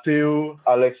 Mateo,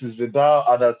 Alexis Vidal,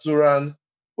 Ada Turan,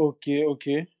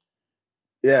 Okay.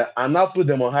 yeah, and now put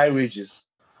them on high wages.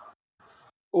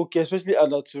 Okay, especially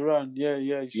Ada Turan. Yeah,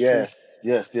 it's true.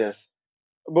 Yes.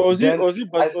 But Then I was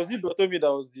it Batomi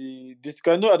that was the this?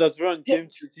 I know Ada Turan yeah, came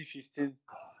 2015.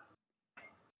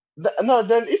 no,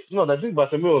 then if not, I think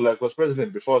Bartomeu like was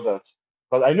president before that.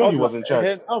 Because I know Oh he no, was in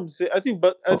charge. I'm say I think,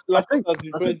 but oh, Laporte has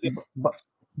been I think president. I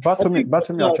Bartomeu think Bartomeu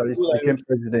Barcelona actually do became like,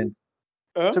 president.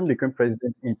 huh? Bartomeu became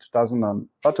president in 2000 and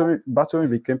Bartomeu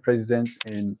became president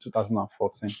in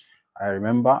 2014. I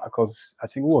remember because I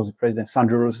think who was the president?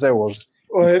 Sandro Rosell was the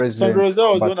Oh, Sandro president.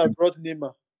 Rosell was the one But that brought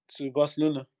Neymar to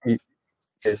Barcelona.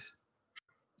 yes,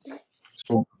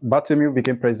 so Bartomeu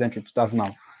became president in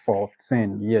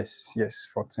 2014. Yes,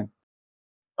 14.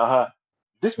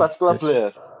 This particular Yes.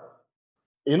 player,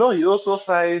 he also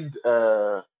signed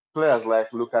players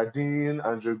like Luka Dean,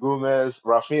 Andre Gomez,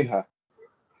 Rafinha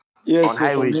Yes, on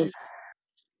high I wages.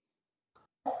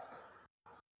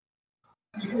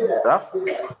 Yeah?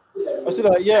 I said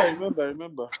that. Yeah, I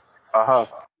remember.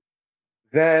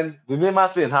 Then the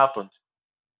Neymar thing happened.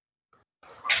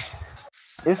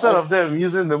 Instead of them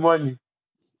using the money,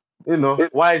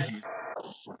 wisely.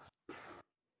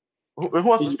 Who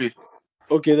wants to speak?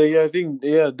 Okay, I think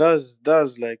that's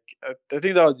like I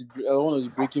think that was one of the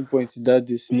breaking points in that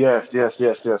this. Yes.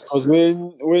 Because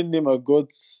when Neymar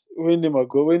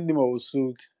was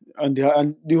sold, and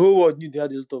the whole world knew they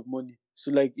had a lot of money,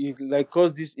 so like it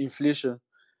caused this inflation.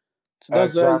 So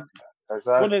that's why,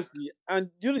 Exactly. honestly, and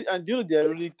the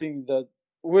ironic thing is that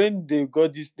when they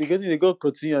got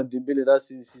Coutinho and Dembele that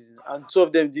same season, and two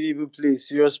of them didn't even play a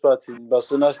serious part in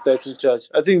Barcelona's title charge.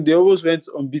 I think they almost went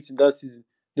unbeaten that season.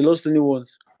 They lost only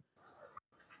once.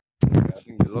 I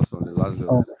think they lost on the last day.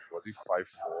 Was it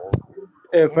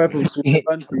 5-4? 5-2.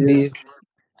 The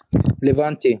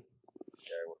Levante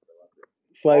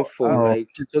 5-4. Oh. Like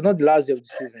it was not the last day of the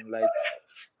season. Like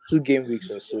 2 game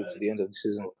weeks or so to the end of the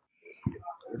season.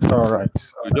 All right.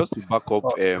 Just to back up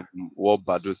what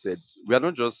Bado said, we are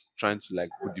not just trying to like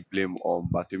put the blame on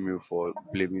Bartomeu for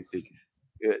blaming sake.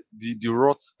 The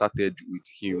rot started with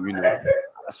him,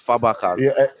 as far back as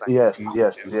Yes.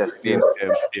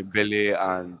 Dembele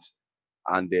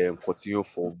and Coutinho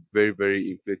for very,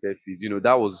 very inflated fees.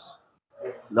 That was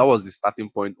the starting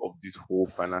point of this whole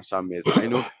financial mess. I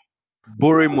know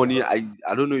borrowing money. I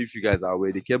don't know if you guys are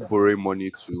aware. They kept borrowing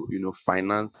money to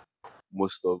finance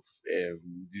most of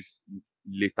these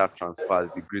later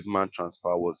transfers. The Griezmann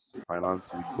transfer was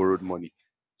financed with borrowed money.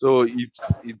 So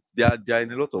they are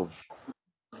in a lot of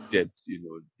debt. The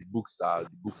books are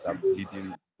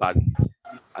bleeding badly,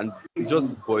 and it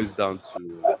just boils down to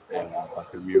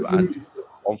Bartomeu. And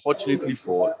unfortunately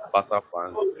for Barca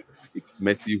fans, it's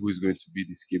Messi who is going to be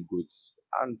the scapegoat,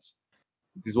 and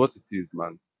it is what it is,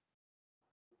 man.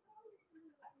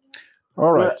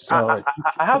 All right. I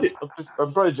have a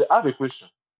question.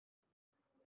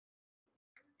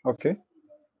 Okay.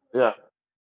 Yeah.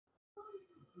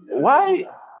 Why,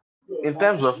 in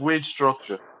terms of wage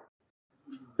structure,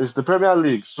 is the Premier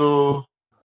League so,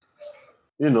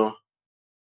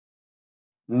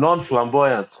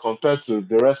 non-flamboyant compared to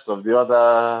the rest of the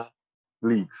other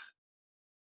leagues?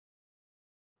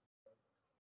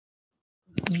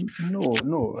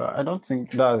 No, I don't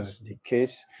think that's the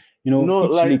case. Each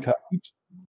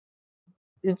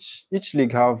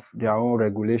league have their own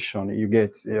regulation. You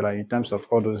get like in terms of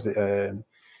all those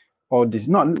all this.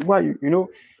 No, why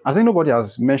I think nobody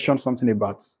has mentioned something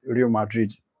about Real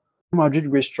Madrid. Real Madrid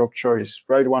wage structure is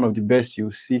probably one of the best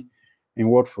you see in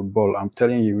world football. I'm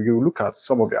telling you, you look at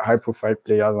some of the high-profile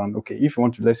players, and okay, if you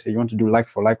want to, let's say, you want to do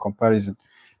like-for-like comparison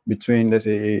between, let's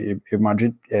say, a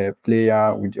Madrid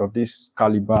player of this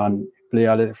caliber and a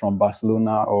player from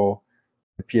Barcelona or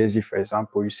PSG, for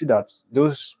example, you see that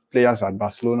those players at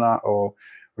Barcelona or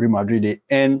Real Madrid, they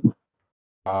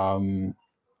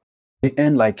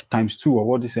earn like times 2 of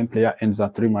what the same player earns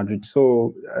at Real Madrid.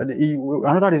 So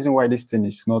another reason why this thing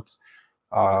is not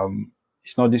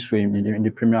this way in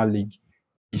the Premier League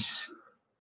is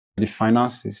the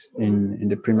finances in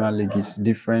the Premier League is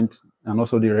different, and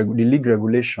also the league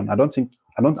regulation.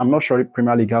 I'm not sure if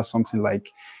Premier League has something like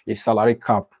a salary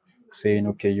cap saying,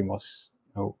 okay, you must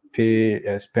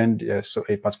pay spend so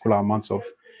a particular amount of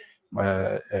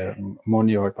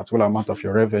money or a particular amount of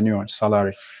your revenue on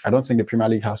salary. I don't think the Premier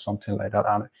League has something like that.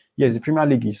 And yes, the Premier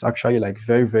League is actually like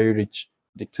very, very rich,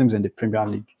 the teams in the Premier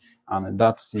League, and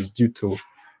that is due to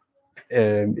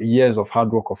years of hard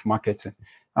work of marketing.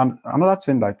 And another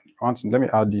thing, like let me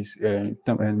add this in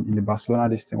the Barcelona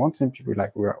this thing. One thing people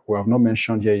like we have not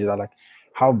mentioned here is that like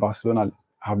how Barcelona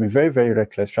have been very, very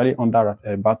reckless, especially under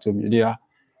Bartomeu.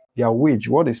 Their wage,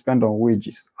 what they spend on wage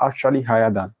is actually higher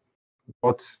than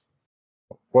what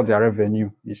their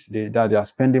revenue is. They are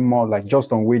spending more, like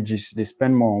just on wages. They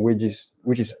spend more on wages,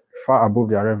 which is far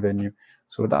above their revenue.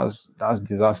 So that's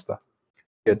disaster.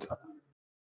 Good.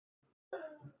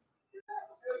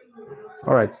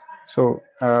 All right. So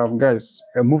guys,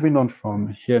 moving on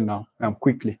from here now,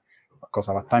 quickly, because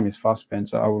our time is fast spent.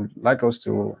 So I would like us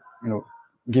to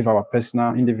give our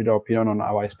personal, individual opinion on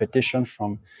our expectation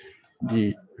from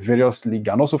the various league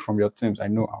and also from your teams. I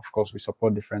know, of course, we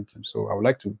support different teams. So I would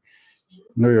like to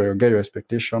get your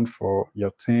expectation for your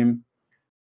team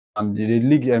and the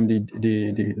league and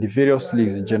the various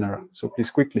leagues in general. So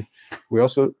please quickly, we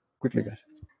also quickly guys.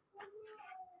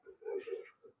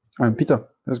 And Peter,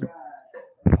 let's go.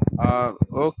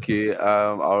 Okay.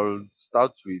 I'll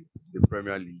start with the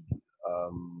Premier League.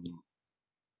 Um,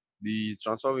 the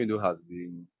transfer window has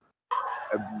been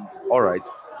all right,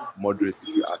 moderate if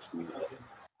you ask me,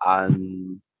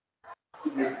 and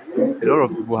a lot of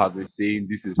people have been saying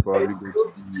this is probably going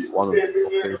to be one of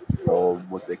the toughest or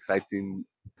most exciting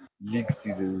league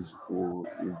seasons we'll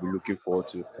be looking forward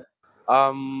to.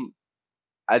 Um,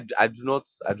 I do not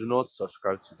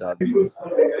subscribe to that because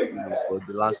for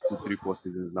the last 2, 3, 4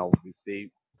 seasons now we've been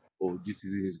saying, oh, this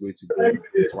season is going to be the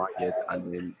best one yet,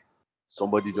 and then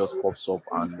somebody just pops up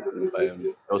and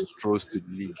just throws to the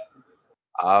league.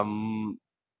 Um,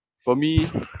 for me,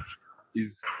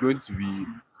 it's going to be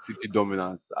City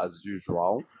dominance as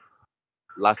usual.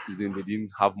 Last season they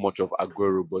didn't have much of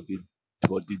Aguero, but they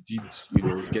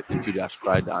did get into their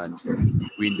stride and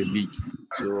win the league.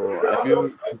 So I feel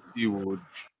City would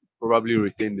probably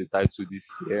retain the title this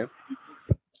year.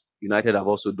 United have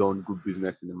also done good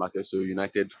business in the market, so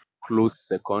United close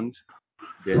second,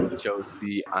 then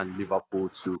Chelsea and Liverpool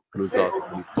to close out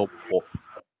the top four.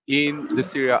 In the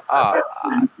Serie A,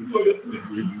 it's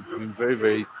been very,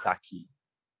 very tacky.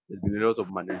 There's been a lot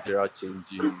of managerial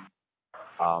changes,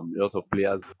 lots of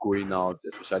players going out,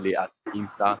 especially at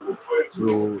Inter.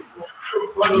 So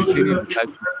retaining the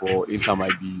title for Inter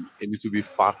might be a little bit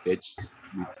far fetched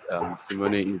with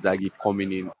Simone Inzaghi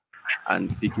coming in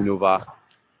and taking over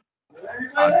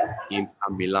at Inter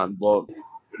Milan. But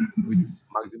with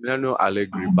Maximiliano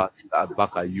Allegri back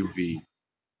at Juve,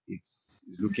 it's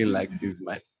looking like things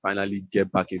might finally get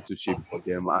back into shape for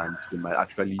them, and they might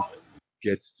actually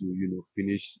get to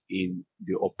finish in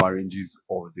the upper ranges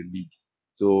of the league.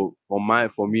 So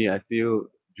for me, I feel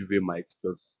Juve might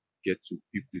just get to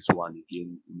pick this one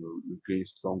again. Regain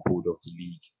stronghold of the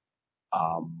league.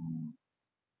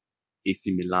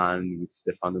 AC Milan with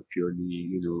Stefano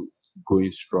Pioli,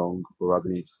 going strong,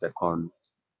 probably in second.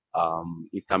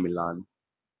 Inter Milan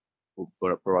will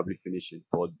probably finishing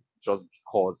third, just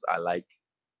because I like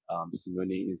Simone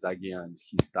Inzaghi and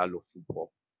his style of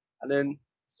football. And then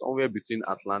somewhere between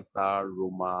Atlanta,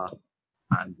 Roma,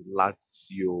 and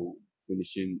Lazio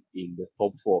finishing in the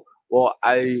top four. Well,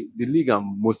 the league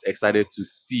I'm most excited to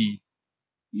see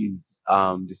is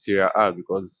the Serie A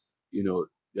because there are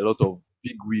a lot of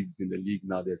big wigs in the league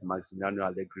now. There's Maximiliano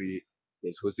Allegri,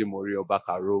 there's Jose Mourinho back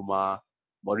at Roma,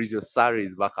 Maurizio Sarri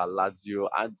is back at Lazio,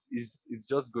 and it's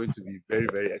just going to be very,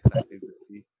 very exciting to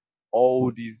see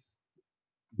all these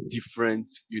different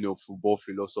football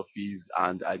philosophies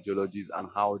and ideologies and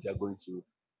how they're going to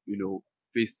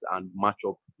face and match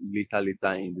up later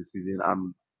in the season.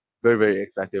 I'm very, very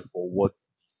excited for what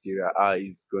Serie A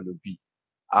is going to be.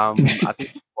 I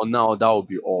think for now that will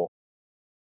be all.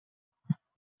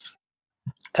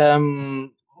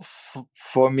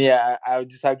 For me, I would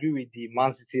disagree with the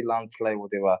Man City landslide,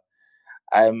 whatever.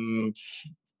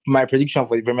 My prediction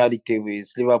for the Premier League table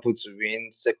is Liverpool to win,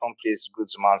 second place go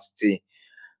to Man City,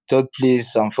 third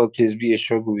place and fourth place be a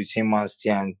struggle between Man City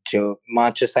and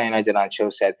Manchester United and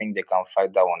Chelsea. I think they can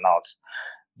fight that one out.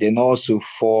 Then also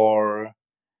for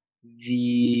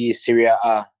the Serie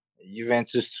A,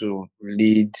 Juventus to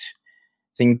lead.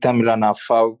 I think Inter Milan are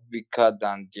far weaker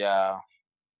than their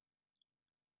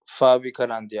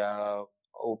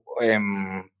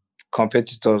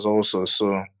competitors also.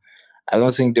 So I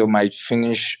don't think they might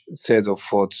finish third or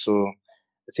fourth. So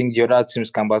I think the other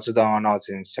teams can battle that one out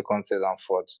in second, third, and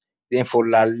fourth. Then for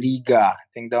La Liga, I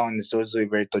think that one is also a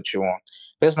very touchy one.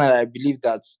 Personally, I believe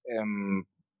that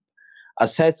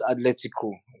aside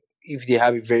Atletico, if they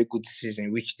have a very good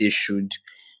season, which they should,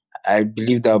 I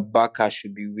believe that Barca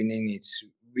should be winning it.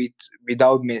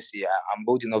 Without Messi, I'm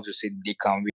bold enough to say they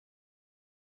can win.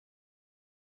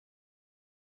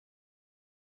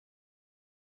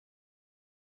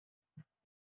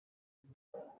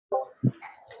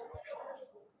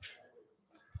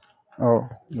 Oh,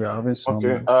 we are having some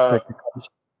Okay. technical issues.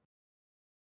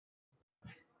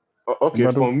 Okay.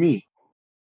 Eduardo, For me,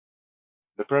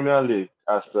 the Premier League,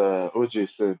 as OJ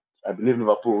said, I believe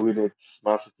Liverpool will win it.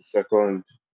 Man City second,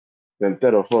 then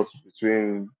third or fourth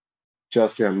between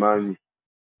Chelsea and Man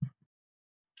U.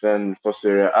 Then for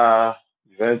Serie A,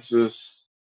 Juventus.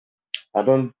 I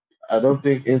don't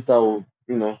think Inter will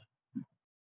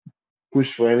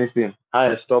push for anything.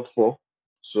 Highest top four.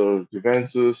 So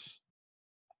Juventus,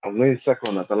 I'm going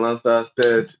second, Atalanta,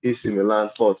 third, AC Milan,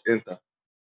 fourth, Inter.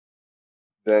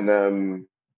 Then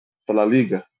for La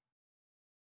Liga,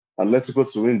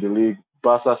 Atletico to win the league,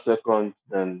 Barca second,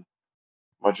 then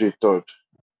Madrid third.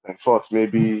 And fourth,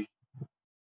 maybe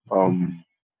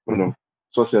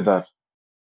Sociedad.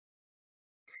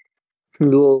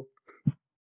 No.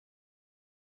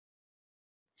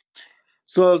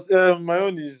 So my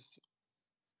own is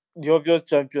the obvious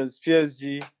champions,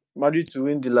 PSG, Madrid to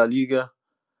win the La Liga.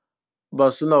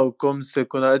 Barcelona will come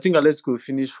second. I think Atletico will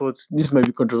finish fourth. This might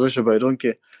be controversial, but I don't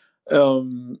care.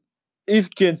 If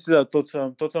Kane still at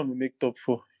Tottenham will make top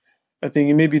four. I think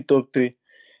it may be top three.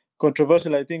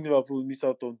 Controversial, I think Liverpool will miss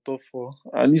out on top four.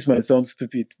 And this might sound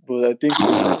stupid, but I think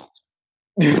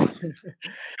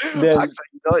then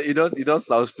Actually, it does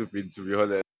sound stupid, to be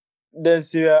honest. then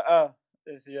Serie A,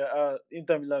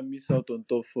 Inter Milan miss out on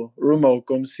top four. Roma will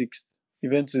come sixth.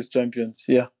 Juventus champions.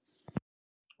 Yeah.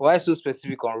 Why so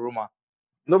specific on Roma?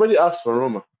 Nobody asked for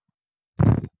Roma.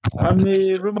 I'm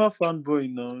a Roma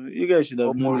fanboy now. You guys should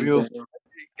have known Mourinho. it.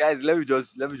 Guys, let me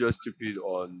just chip in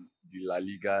on the La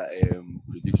Liga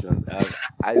predictions.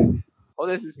 I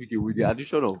honestly speaking, with the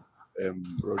addition of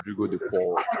Rodrigo de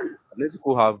Paul,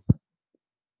 Atletico have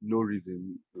no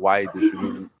reason why they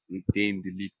shouldn't retain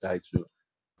the league title.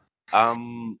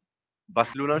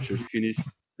 Barcelona should finish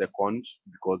second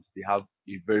because they have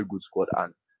a very good squad,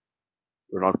 and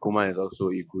Ronald Koeman is also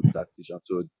a good tactician.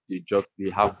 So they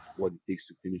have what it takes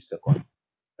to finish second.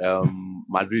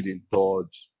 Madrid in third,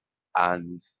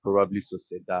 and probably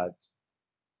Sociedad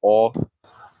or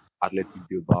Athletic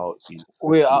Bilbao in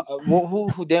Wait,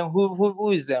 fourth.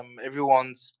 who is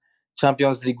everyone's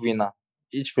Champions League winner?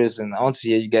 Each person. I want to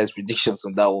hear you guys' predictions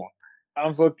on that one.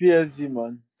 I'm for PSG,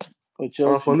 man. For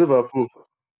Chelsea. For Liverpool.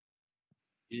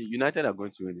 United are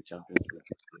going to win the Champions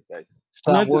League, guys.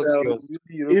 Sam, United what's are yours? winning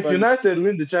the Europa If League. United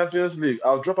win the Champions League,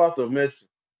 I'll drop out of medicine.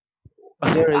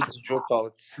 They're ready to drop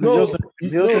out. No, They also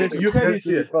need to you heard get it to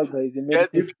the here. fact that he's a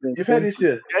medical student. You've heard it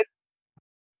here.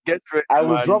 Get ready, I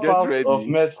will man. drop Get out ready. of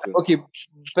medicine. Okay,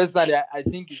 personally, I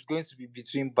think it's going to be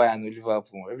between Bayern and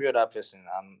Liverpool. Every other person,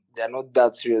 and they're not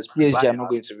that serious. PSG are not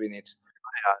going to win it.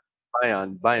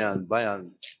 Bayern.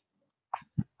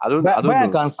 I don't Bayern know.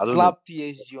 can I don't know. slap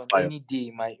PSG on Bayern. any day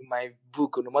in my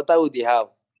book, no matter who they have.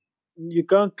 You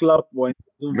can't clap when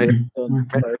Messi.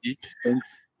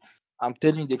 I'm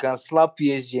telling you, they can slap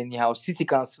PSG anyhow. City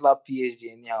can slap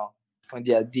PSG anyhow on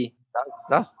their day.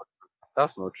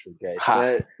 That's not true, guys.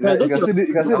 Ha. You can see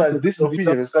that this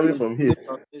opinion is coming from here.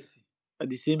 At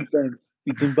the same time,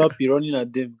 with Mbappe running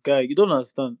at them, guy, you don't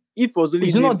understand. If it was only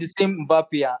It's not the same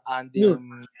Mbappe and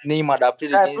Neymar that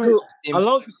played against the same.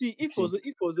 If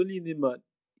it was only Neymar,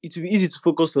 it would be easy to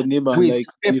focus on Neymar. Wait,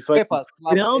 and Pep has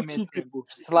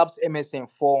slapped MSN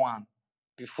 4-1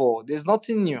 before. There's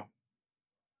nothing new.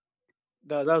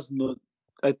 That's not.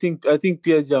 I think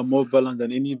PSG are more balanced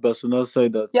than any Barcelona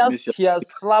side that He has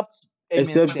slapped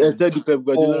except MSN. the Pep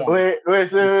Guardiola. Wait.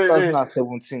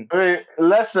 2017. Wait,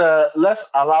 let's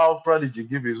allow Prodigy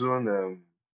give his own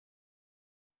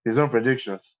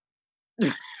predictions.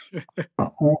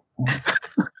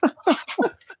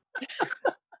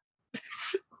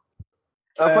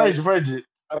 Prodigy.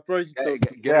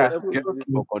 Get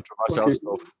for controversial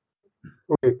stuff.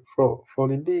 Okay, for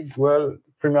the league, well,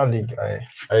 Premier League,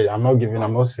 I'm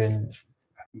not saying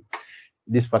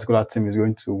this particular team is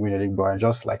going to win the league, but I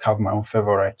just like have my own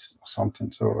favorites or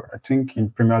something. So I think in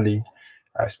Premier League,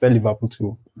 I expect Liverpool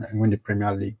to win the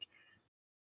Premier League.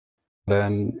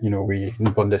 Then we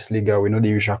in Bundesliga, we know the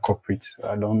usual culprits.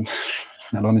 I don't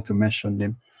need to mention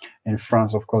them. In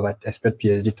France, of course, I expect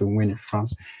PSG to win in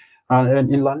France, and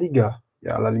in La Liga,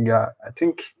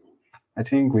 I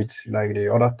think with like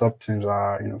the other top teams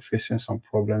are facing some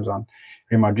problems, and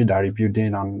Real Madrid are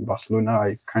rebuilding, and Barcelona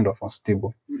are kind of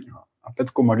unstable.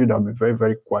 Atletico Madrid have been very,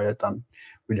 very quiet and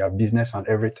with their business and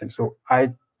everything. So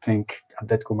I think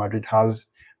Atletico Madrid has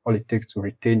all it takes to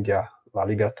retain their La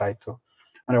Liga title.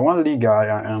 And the one league I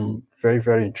am very,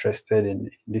 very interested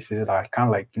in this season, I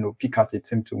can't pick out a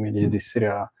team to win, is the Serie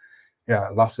A. Yeah,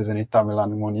 last season Inter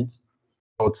Milan won it.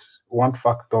 But one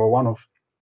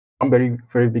very,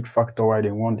 very big factor why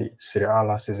they won the Serie A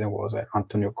last season was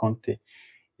Antonio Conte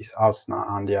is out now,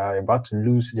 and they are about to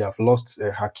lose. They have lost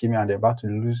Hakimi, and they're about to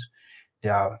lose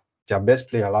their best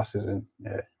player last season,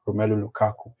 Romelu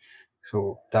Lukaku.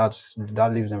 So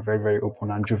that leaves them very, very open.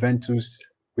 And Juventus,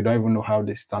 we don't even know how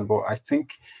they stand, but I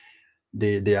think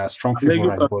they are strong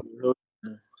favorite. But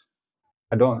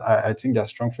I think they're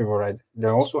strong favorite. They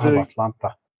also have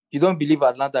Atlanta. You don't believe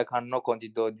Atlanta can knock on the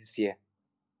door this year?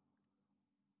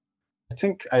 I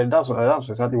think that's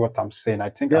exactly what I'm saying. I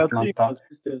think they are Atlanta. too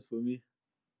consistent for me.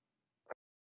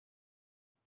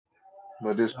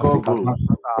 But they score goals.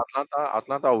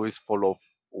 Atlanta always fall off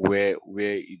where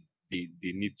they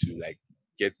need to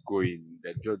get going.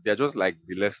 They're just like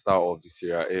the Leicester of the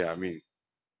Serie A. I mean,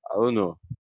 I don't know.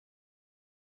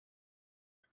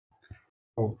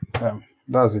 So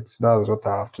that's it. That's what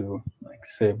I have to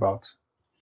say about.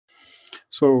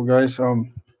 So guys,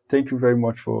 thank you very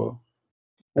much for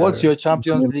What's your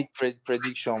Champions joining. League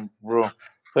prediction, bro?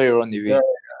 Before you run Yeah,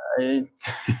 away.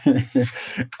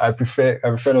 I prefer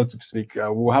not to speak.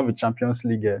 We'll have a Champions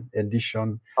League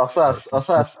edition,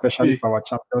 especially Speak. for our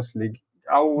Champions League.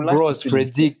 I would like to Bros, see the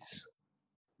predict.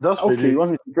 Just Okay, you predict.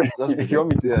 want me to Just you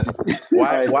want me predict. to Yeah. predict? Why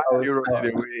Alright, why are you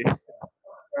running away?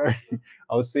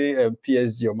 I'll say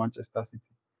PSG or Manchester City.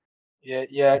 Yeah.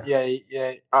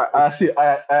 I see.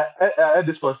 I had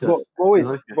this podcast. But wait,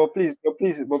 It's okay.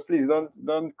 but please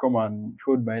don't come and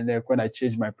hold my neck when I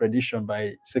change my prediction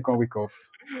by second week of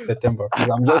September. Please,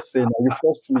 I'm just saying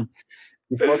that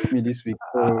you forced me this week,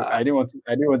 so I didn't want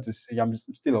to say. I'm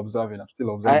still observing.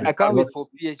 I can't But wait for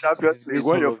PSG to Champions League, disgrace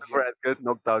when all your of you. favorite gets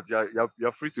knocked out,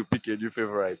 you're free to pick a new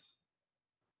favorite.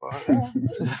 so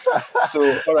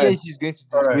all right, PSG is going to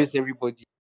all right. disgrace everybody.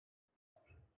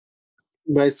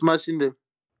 By smashing them.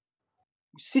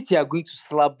 City are going to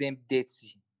slap them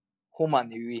dirty, home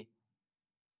and away.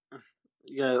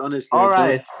 Yeah, honestly. All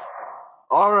right.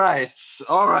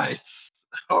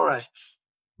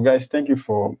 Guys, thank you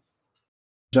for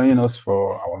joining us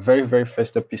for our very very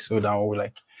first episode,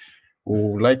 and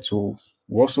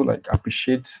we also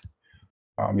appreciate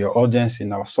your audience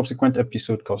in our subsequent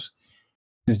episode, because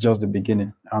this is just the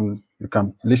beginning, and you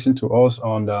can listen to us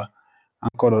on the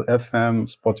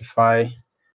Anchor.fm, Spotify,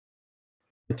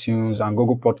 iTunes, and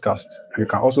Google Podcasts. You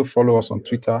can also follow us on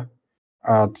Twitter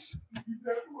at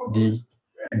the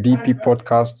DP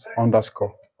Podcast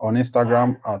 _ on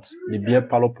Instagram at the Beer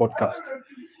Palo Podcast.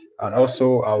 And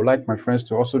also, I would like my friends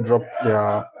to also drop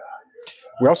their.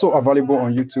 We're also available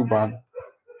on YouTube and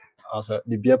as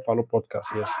the Beer Palo Podcast.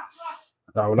 Yes,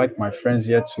 and I would like my friends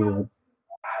here to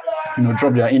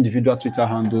drop their individual Twitter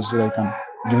handles so I can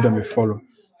give them a follow.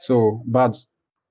 So, Bads,